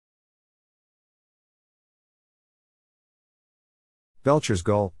Belcher's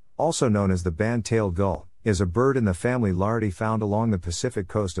gull, also known as the band-tailed gull, is a bird in the family Laridae found along the Pacific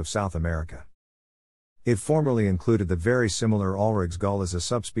coast of South America. It formerly included the very similar Olrog's gull as a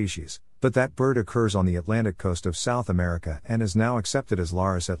subspecies, but that bird occurs on the Atlantic coast of South America and is now accepted as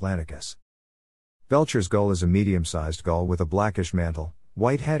Larus atlanticus. Belcher's gull is a medium-sized gull with a blackish mantle,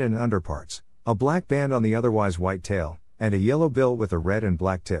 white head and underparts, a black band on the otherwise white tail, and a yellow bill with a red and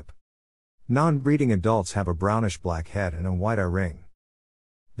black tip. Non-breeding adults have a brownish-black head and a white eye ring.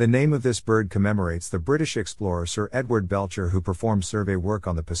 The name of this bird commemorates the British explorer Sir Edward Belcher, who performed survey work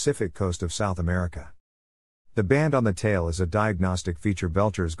on the Pacific coast of South America. The band on the tail is a diagnostic feature.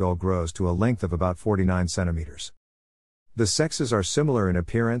 Belcher's gull grows to a length of about 49 centimeters. The sexes are similar in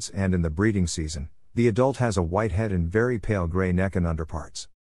appearance, and in the breeding season, the adult has a white head and very pale gray neck and underparts.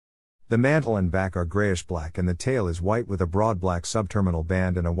 The mantle and back are grayish-black and the tail is white with a broad black subterminal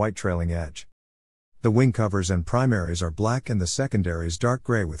band and a white trailing edge. The wing covers and primaries are black and the secondaries dark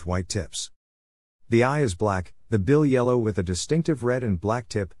gray with white tips. The eye is black, the bill yellow with a distinctive red and black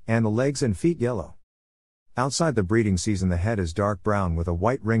tip, and the legs and feet yellow. Outside the breeding season, the head is dark brown with a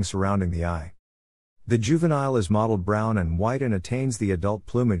white ring surrounding the eye. The juvenile is mottled brown and white and attains the adult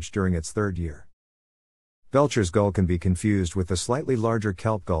plumage during its third year. Belcher's gull can be confused with the slightly larger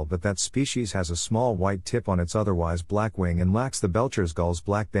kelp gull, but that species has a small white tip on its otherwise black wing and lacks the Belcher's gull's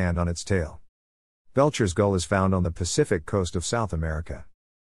black band on its tail. Belcher's gull is found on the Pacific coast of South America.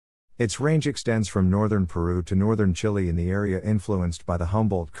 Its range extends from northern Peru to northern Chile in the area influenced by the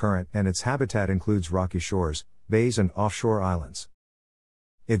Humboldt Current, and its habitat includes rocky shores, bays and offshore islands.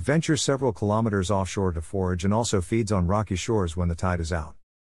 It ventures several kilometers offshore to forage and also feeds on rocky shores when the tide is out.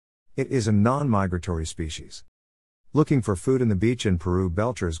 It is a non-migratory species. Looking for food in the beach in Peru,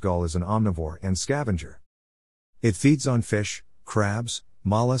 Belcher's gull is an omnivore and scavenger. It feeds on fish, crabs,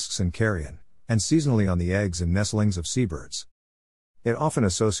 mollusks and carrion, and seasonally on the eggs and nestlings of seabirds. It often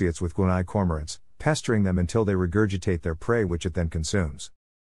associates with guaneye cormorants, pestering them until they regurgitate their prey, which it then consumes.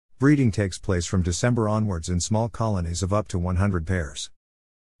 Breeding takes place from December onwards in small colonies of up to 100 pairs.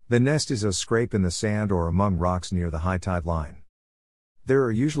 The nest is a scrape in the sand or among rocks near the high tide line. There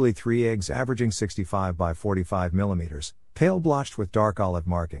are usually 3 eggs averaging 65 by 45 millimeters, pale blotched with dark olive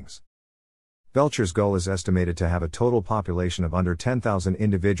markings. Belcher's gull is estimated to have a total population of under 10,000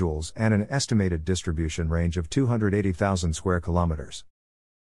 individuals and an estimated distribution range of 280,000 square kilometers.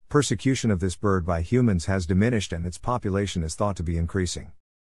 Persecution of this bird by humans has diminished and its population is thought to be increasing.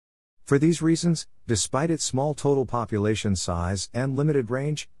 For these reasons, despite its small total population size and limited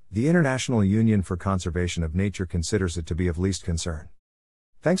range, the International Union for Conservation of Nature considers it to be of least concern.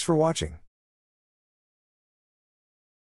 Thanks for watching.